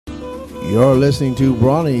You're listening to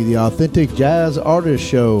Brauni, the Authentic Jazz Artist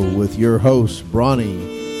Show with your host,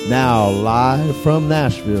 Brauni. Now, live from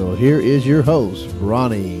Nashville, here is your host,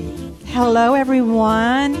 Brauni. Hello,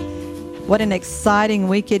 everyone. What an exciting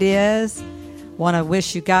week it is. Want to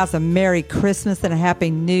wish you guys a Merry Christmas and a Happy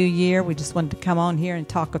New Year. We just wanted to come on here and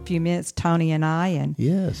talk a few minutes, Tony and I. And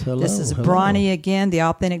yes, hello. This is Brauni again, the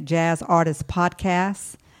Authentic Jazz Artist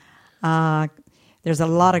Podcast. There's a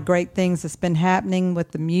lot of great things that's been happening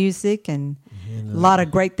with the music and a lot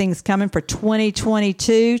of great things coming for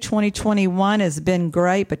 2022. 2021 has been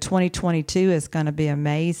great, but 2022 is going to be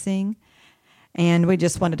amazing. And we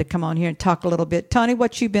just wanted to come on here and talk a little bit. Tony,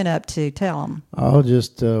 what you been up to? Tell them. Oh,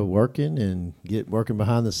 just working and working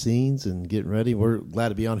behind the scenes and getting ready. We're glad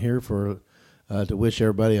to be on here for to wish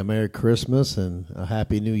everybody a Merry Christmas and a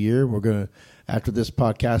Happy New Year. We're going to, after this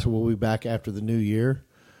podcast, we'll be back after the New Year.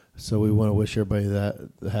 So we want to wish everybody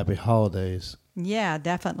the happy holidays. Yeah,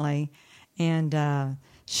 definitely. And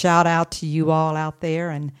shout out to you all out there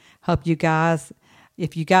and hope you guys,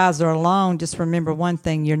 if you guys are alone, just remember one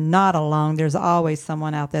thing, you're not alone. There's always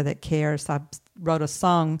someone out there that cares. I wrote a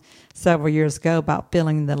song several years ago about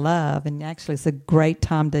feeling the love, and actually it's a great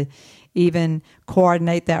time to even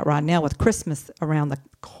coordinate that right now with Christmas around the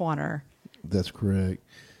corner. That's correct.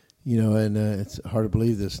 You know, and it's hard to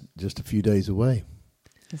believe this just a few days away.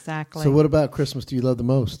 Exactly. So what about Christmas do you love the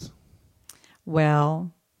most?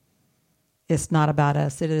 Well, it's not about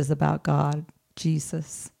us. It is about God,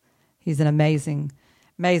 Jesus. He's an amazing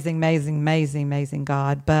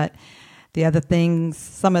God. But the other things,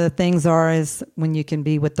 some of the things is when you can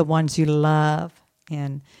be with the ones you love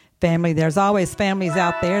and family. There's always families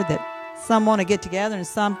out there that some want to get together and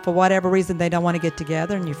some, for whatever reason, they don't want to get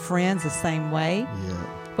together. And your friends the same way.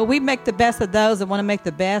 Yeah. But we make the best of those that want to make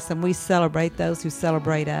the best, and we celebrate those who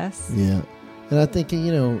celebrate us. Yeah. And I think,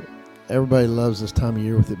 you know, everybody loves this time of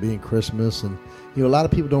year with it being Christmas. And, you know, a lot of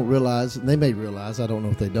people don't realize, and they may realize, I don't know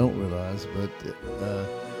if they don't realize, but,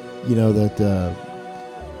 you know, that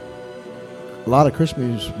a lot of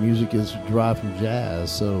Christmas music is derived from jazz.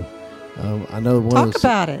 So I know one Talk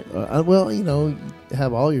about it. Well, you know, you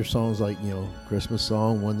have all your songs like, you know, Christmas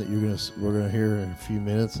song, one that we're gonna hear in a few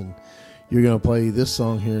minutes, and you're going to play this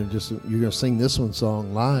song here and you're going to sing this one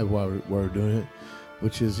song live while we're doing it,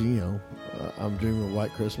 which is, you know, I'm Dreaming of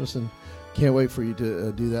White Christmas, and can't wait for you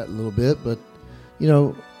to do that in a little bit. But, you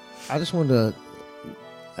know, I just wanted to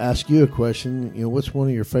ask you a question. You know, what's one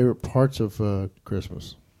of your favorite parts of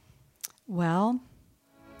Christmas? Well,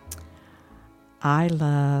 I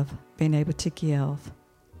love being able to give.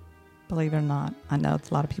 Believe it or not. I know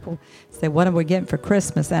a lot of people say, what are we getting for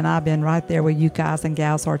Christmas? And I've been right there where you guys and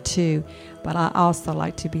gals are too. But I also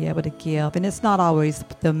like to be able to give. And it's not always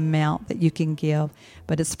the amount that you can give,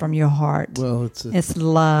 but it's from your heart. Well, it's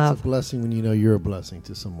love. It's a blessing when you know you're a blessing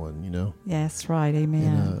to someone, you know. Yeah, that's right. Amen.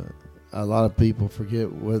 And, a lot of people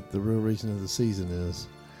forget what the real reason of the season is.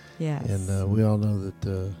 Yes. And we all know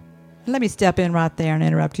that. Let me step in right there and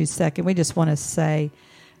interrupt you a second. We just want to say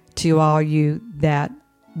to all you that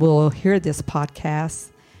will hear this podcast.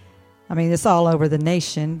 I mean, it's all over the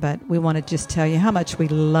nation, but we want to just tell you how much we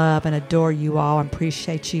love and adore you all and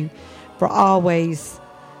appreciate you for always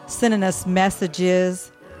sending us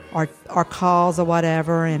messages or calls or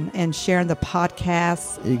whatever and sharing the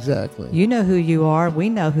podcast. Exactly. You know who you are. We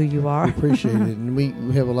know who you are. We appreciate it. And we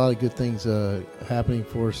have a lot of good things happening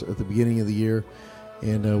for us at the beginning of the year.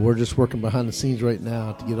 And we're just working behind the scenes right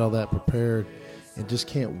now to get all that prepared. And just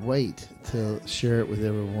can't wait to share it with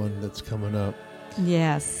everyone that's coming up.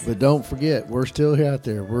 Yes. But don't forget, we're still here out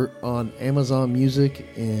there. We're on Amazon Music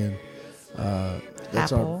and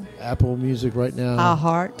that's our Apple Music right now.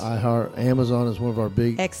 iHeart. Amazon is one of our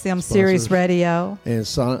big XM sponsors. Series Radio. And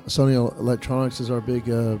Sony Electronics is our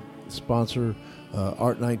big sponsor.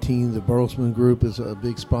 Art 19, the Bertelsmann Group, is a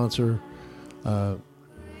big sponsor.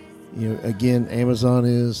 You know, again, Amazon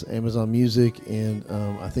Music, and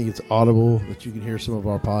I think it's Audible that you can hear some of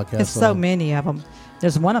our podcasts. There's so many of them.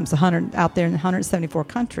 There's one of them's 100 out there in 174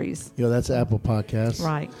 countries. You know, that's Apple Podcasts,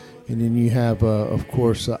 right? And then you have, of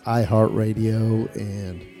course, iHeartRadio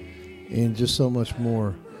and just so much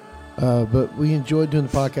more. But we enjoyed doing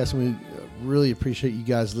the podcast, and we really appreciate you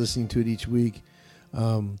guys listening to it each week.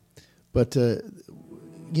 But you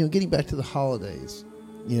know, getting back to the holidays.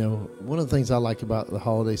 You know, one of the things I like about the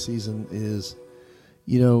holiday season is,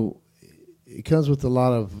 you know, it comes with a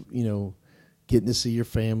lot of, you know, getting to see your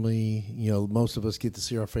family. You know, most of us get to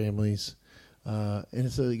see our families. And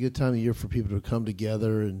it's a good time of year for people to come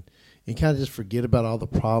together and kind of just forget about all the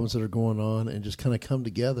problems that are going on and just kind of come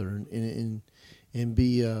together and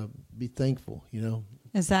be thankful, you know,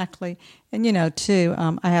 Exactly. And, you know, too,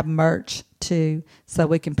 I have merch, too, so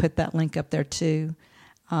we can put that link up there, too,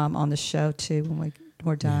 on the show, too, when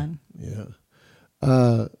we're done. Yeah.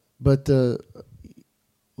 But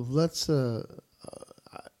let's...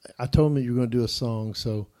 I told him that you were going to do a song,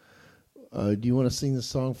 so do you want to sing the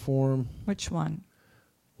song for him? Which one?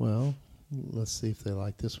 Well, let's see if they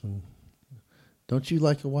like this one. Don't you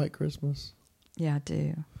like a white Christmas? Yeah, I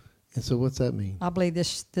do. And so what's that mean? I believe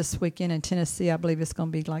this weekend in Tennessee, I believe it's going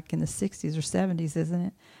to be like in the 60s or 70s, isn't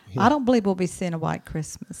it? Yeah. I don't believe we'll be seeing a white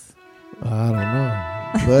Christmas. I don't know.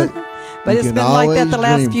 But but it's been like that the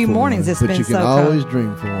last few mornings. It's been so cold. But you can always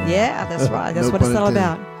dream for them. Yeah, that's right. That's No what it's all pun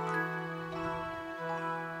intended. about.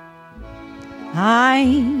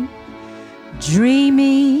 I'm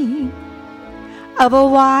dreaming of a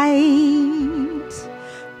white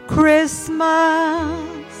Christmas,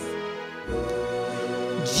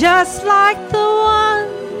 just like the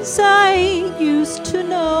ones I used to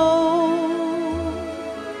know,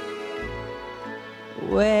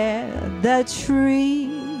 where the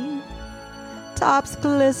tree tops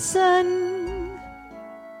glisten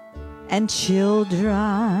and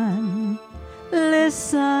children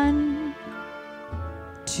listen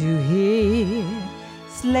to hear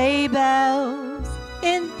sleigh bells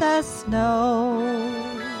in the snow.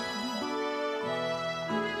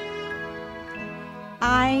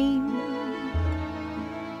 I'm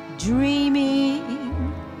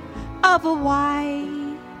dreaming of a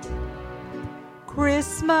white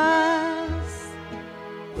Christmas,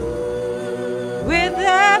 with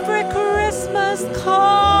every Christmas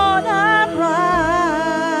card I write.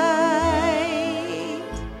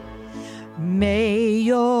 May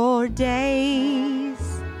your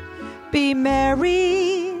days be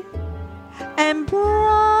merry and bright,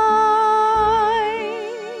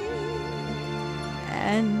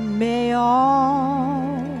 and may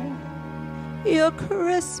all your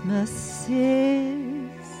Christmases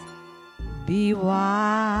be white.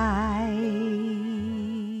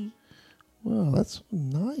 Well, that's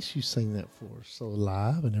nice you sang that for us, so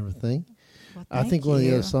live and everything. Well, I think one of the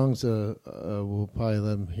you. other songs we'll probably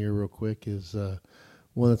let them hear real quick is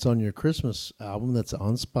one that's on your Christmas album that's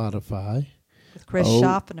on Spotify. With Chris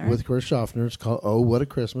Schaffner. With Chris Schaffner. It's called Oh, What a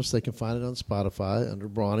Christmas. They can find it on Spotify under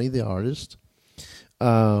Brauni, the artist.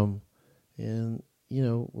 And, you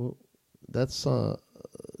know, well, that's tell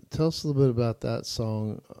us a little bit about that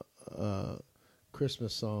song,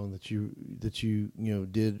 Christmas song that you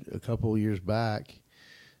did a couple of years back.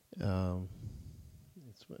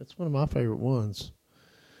 It's one of my favorite ones.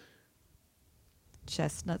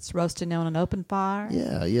 Chestnuts Roasting on an Open Fire.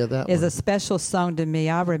 Yeah, that is one. a special song to me.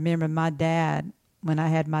 I remember my dad, when I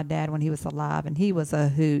had my dad when he was alive, and he was a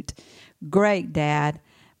hoot. Great dad,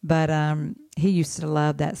 but he used to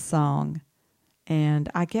love that song. And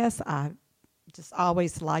I guess I just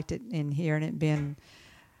always liked it in hearing it, being,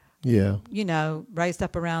 raised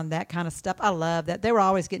up around that kind of stuff. I love that. They were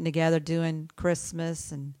always getting together doing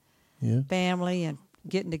Christmas and family and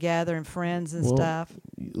getting together and friends and stuff.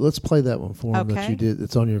 Let's play that one for him that you did.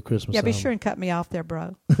 It's on your Christmas album. Be sure and cut me off there,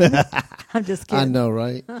 bro. I'm just kidding. I know,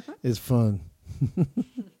 right? It's fun.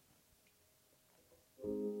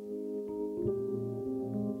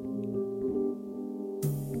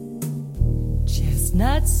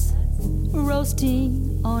 Chestnuts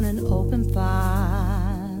roasting on an open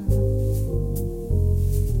fire,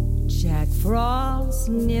 Jack Frost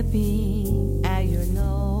nipping at your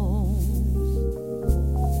nose,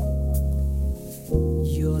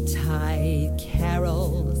 Yuletide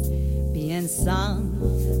carols being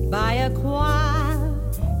sung by a choir,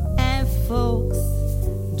 and folks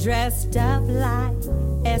dressed up like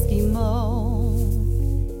Eskimos.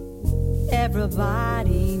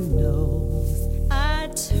 Everybody knows a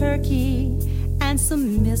turkey and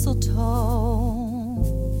some mistletoe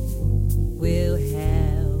will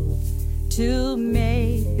help to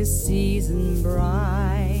make the season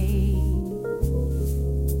bright.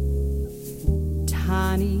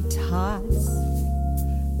 Tiny tots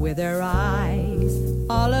with their eyes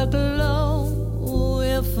all aglow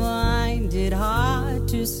will find it hard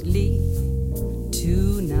to sleep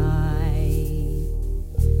tonight.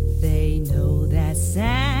 They know that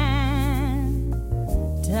Santa's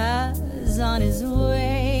on his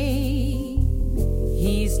way.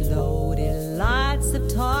 He's loaded lots of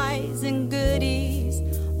toys and goodies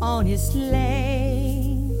on his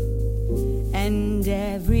sleigh, and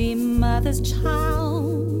every mother's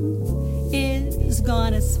child is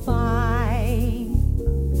gonna spy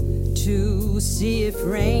to see if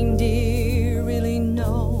reindeer really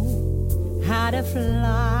know how to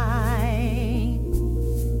fly.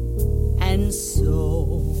 And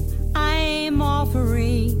so I'm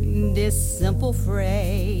offering this simple simple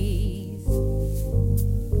phrase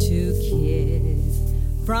to kids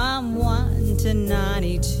from 1 to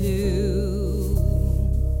 92.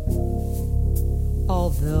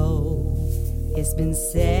 Although it's been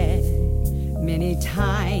said many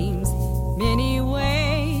times, many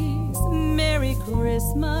ways, Merry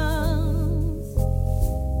Christmas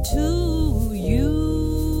to you.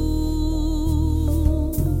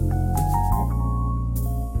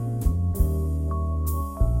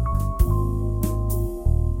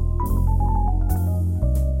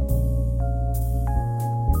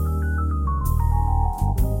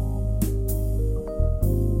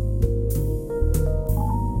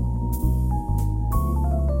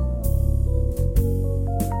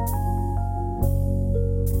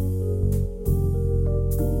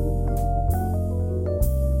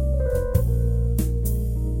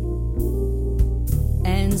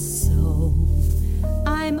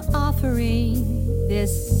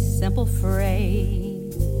 This simple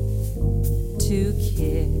phrase to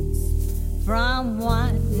kids from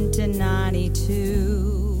 1 to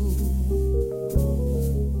 92.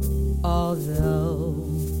 Although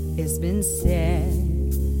it's been said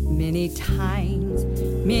many times,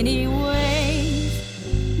 many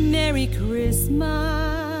ways, Merry Christmas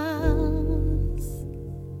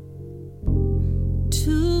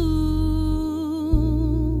to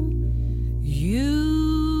you.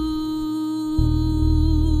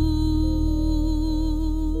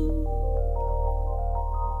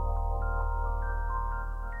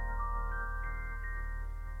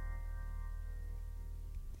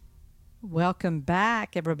 Welcome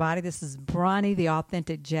back, everybody. This is Brauni, the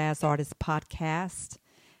Authentic Jazz Artist Podcast.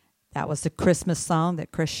 That was the Christmas song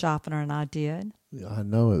that Chris Schaffner and I did. Yeah, I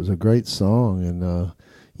know. It was a great song. And,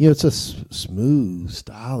 it's a smooth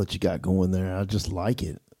style that you got going there. I just like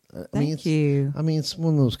it. Thank you. I mean, it's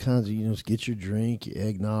one of those kinds of, just get your drink, your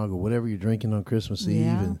eggnog, or whatever you're drinking on Christmas Eve.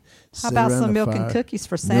 And how about some milk and cookies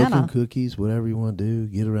for Santa? Milk and cookies, whatever you want to do.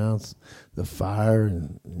 Get around the fire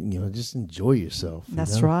and, just enjoy yourself.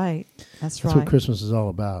 That's right. That's right. That's what Christmas is all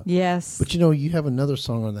about. Yes. But, you have another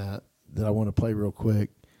song on that I want to play real quick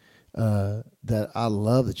that I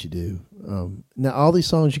love that you do. Now, all these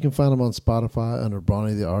songs, you can find them on Spotify under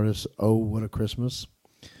Brauni the Artist, Oh, What a Christmas.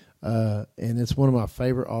 And it's one of my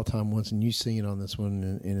favorite all-time ones, and you sing it on this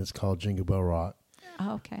one, and it's called Jingle Bell Rock.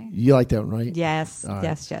 Oh, okay. You like that one, right? Yes, right.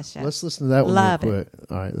 yes. Let's listen to that one Love real quick.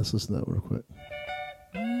 All right, let's listen to that one real quick.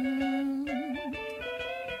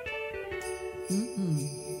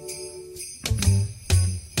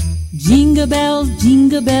 Jingle bells,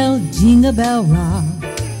 jingle bell rock.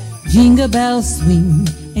 Jingle bells swing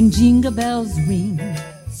and jingle bells ring.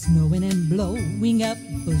 Snowing and blowing up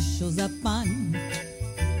bushels of fun.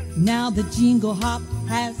 Now the jingle hop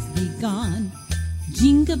has begun.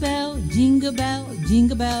 Jingle bell, jingle bell,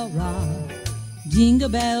 jingle bell rock. Jingle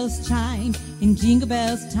bells chime in Jingle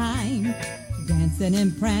Bells time. Dancing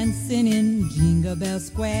and prancing in Jingle Bell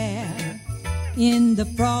Square. In the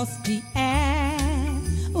frosty air,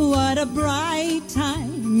 what a bright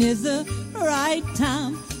time is the right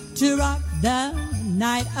time to rock the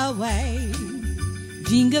night away.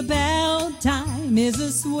 Jingle bell time is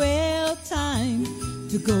a swell time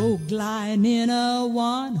to go gliding in a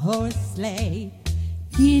one-horse sleigh.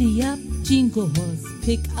 Giddy up, jingle horse,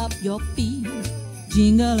 pick up your feet,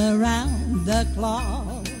 jingle around the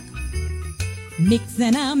clock. Mix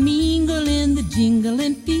and a mingle in the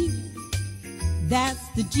jingling feet, that's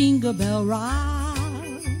the Jingle Bell Rock.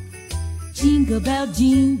 Jingle bell,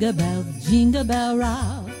 jingle bell, jingle bell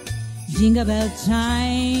rock. Jingle bell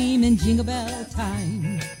chime and jingle bell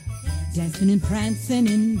time. Dancing and prancing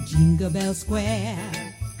in Jingle Bell Square.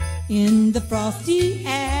 In the frosty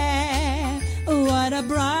air, what a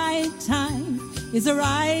bright time is the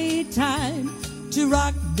right time to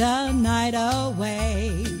rock the night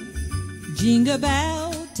away. Jingle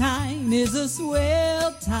bell time is a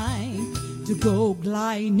swell time to go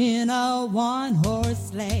gliding in a one-horse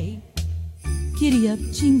sleigh. Giddy up,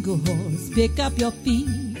 jingle horse, pick up your feet,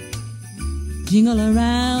 jingle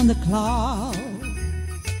around the clock.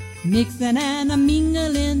 Mixing and a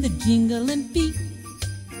mingling the jingling feet,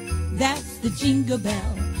 that's the jingle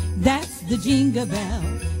bell, that's the jingle bell,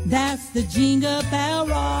 that's the Jingle Bell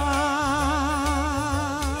Rock.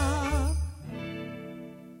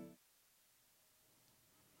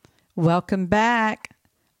 Welcome back,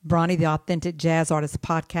 Brauni, the Authentic Jazz Artist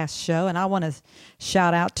Podcast Show. And I want to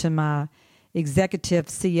shout out to my executive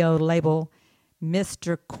CEO label,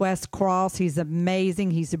 Mr. Quest Cross. He's amazing.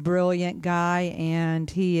 He's a brilliant guy, and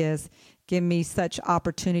he has given me such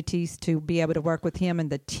opportunities to be able to work with him and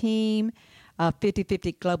the team.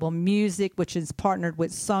 50/50 Global Music, which is partnered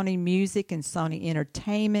with Sony Music and Sony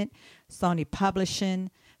Entertainment, Sony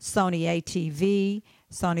Publishing, Sony ATV,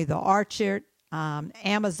 Sony The Orchard,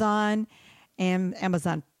 Amazon, and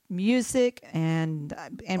Amazon Music, and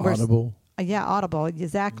Audible. Audible,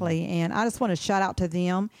 exactly. And I just want to shout out to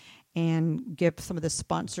them and give some of the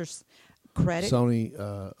sponsors credit. Sony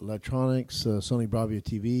Electronics, Sony Bravia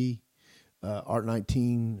TV, Art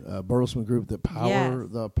 19, Bertelsmann Group that power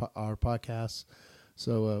our podcasts.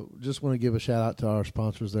 So just want to give a shout out to our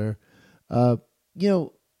sponsors there.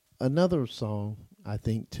 Another song I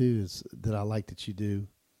think too is that I like that you do.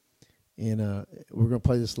 And we're going to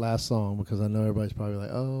play this last song because I know everybody's probably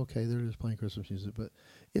like, oh, okay, they're just playing Christmas music. But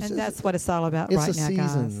that's what it's all about right now, guys. It's a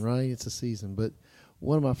season, right? It's a season. But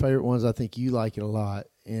one of my favorite ones, I think you like it a lot,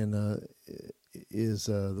 and is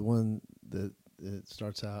the one that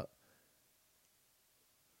starts out.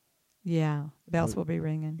 Yeah, bells will be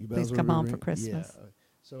ringing. Please come home for Christmas. Yeah.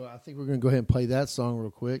 So I think we're going to go ahead and play that song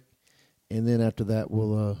real quick, and then after that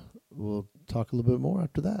we'll talk a little bit more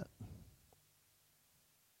after that.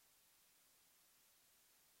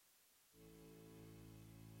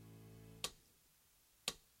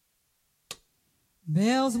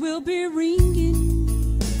 Bells will be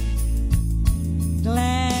ringing,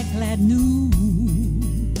 glad, glad news.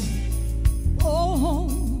 Oh,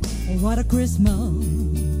 what a Christmas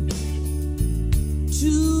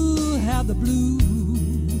to have the blues.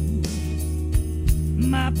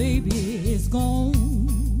 My baby is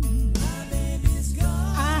gone.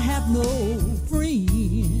 I have no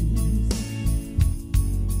friends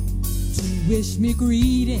to wish me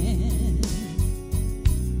greeting.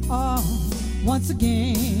 Oh, once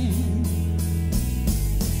again,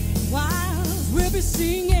 while we'll be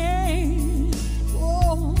singing,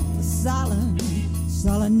 oh, silent,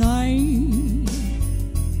 silent night,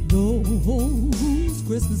 those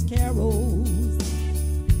Christmas carols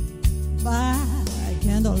by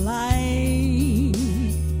candlelight.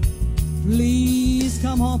 Please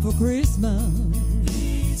come home for Christmas.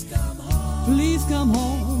 Please come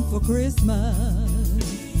home for Christmas.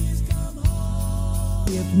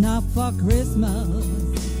 If not for Christmas,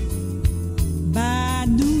 by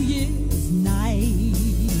New Year's night,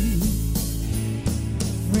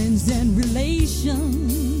 friends and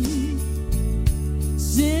relations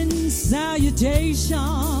send salutations,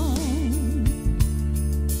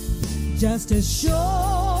 just as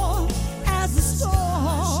sure as the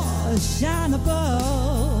stars shine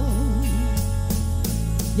above.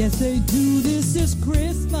 Yes, they do. This is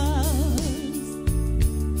Christmas.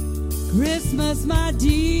 Christmas, my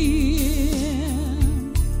dear,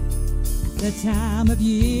 the time of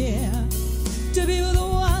year to be with the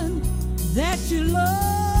one that you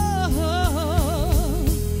love.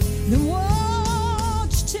 Then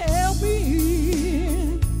won't you tell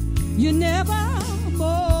me you're never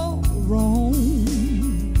more wrong?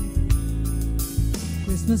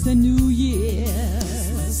 Christmas and New Year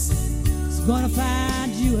is gonna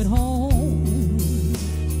find you at home.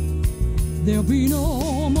 There'll be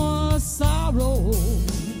no more sorrow,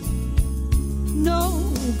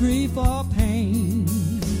 no grief or pain,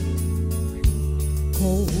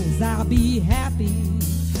 'cause I'll be happy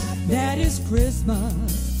that it's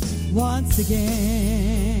Christmas once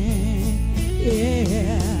again.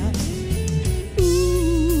 Yeah.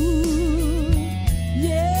 Ooh,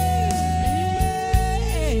 yeah.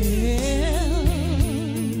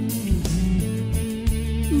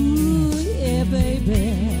 Ooh, yeah,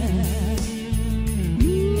 baby.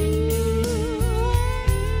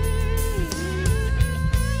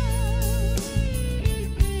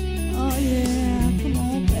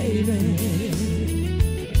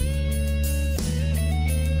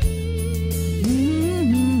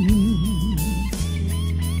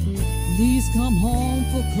 Come home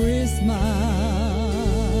for Christmas.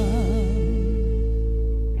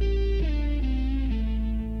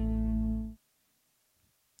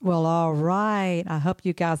 Well, all right. I hope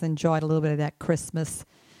you guys enjoyed a little bit of that Christmas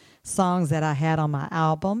songs that I had on my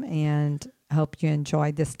album, and I hope you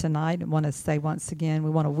enjoyed this tonight. I want to say once again, we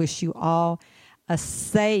want to wish you all a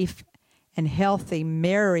safe and healthy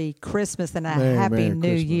Merry Christmas and a Happy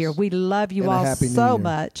New Year. We love you all so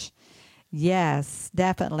much. Yes,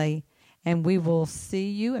 definitely. And we will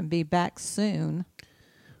see you and be back soon.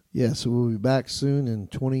 Yeah, so we'll be back soon in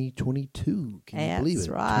 2022. Can you believe it? That's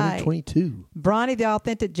right. 2022. Brauni, the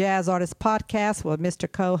Authentic Jazz Artist Podcast with Mr.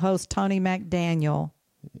 Co-host Tony McDaniel.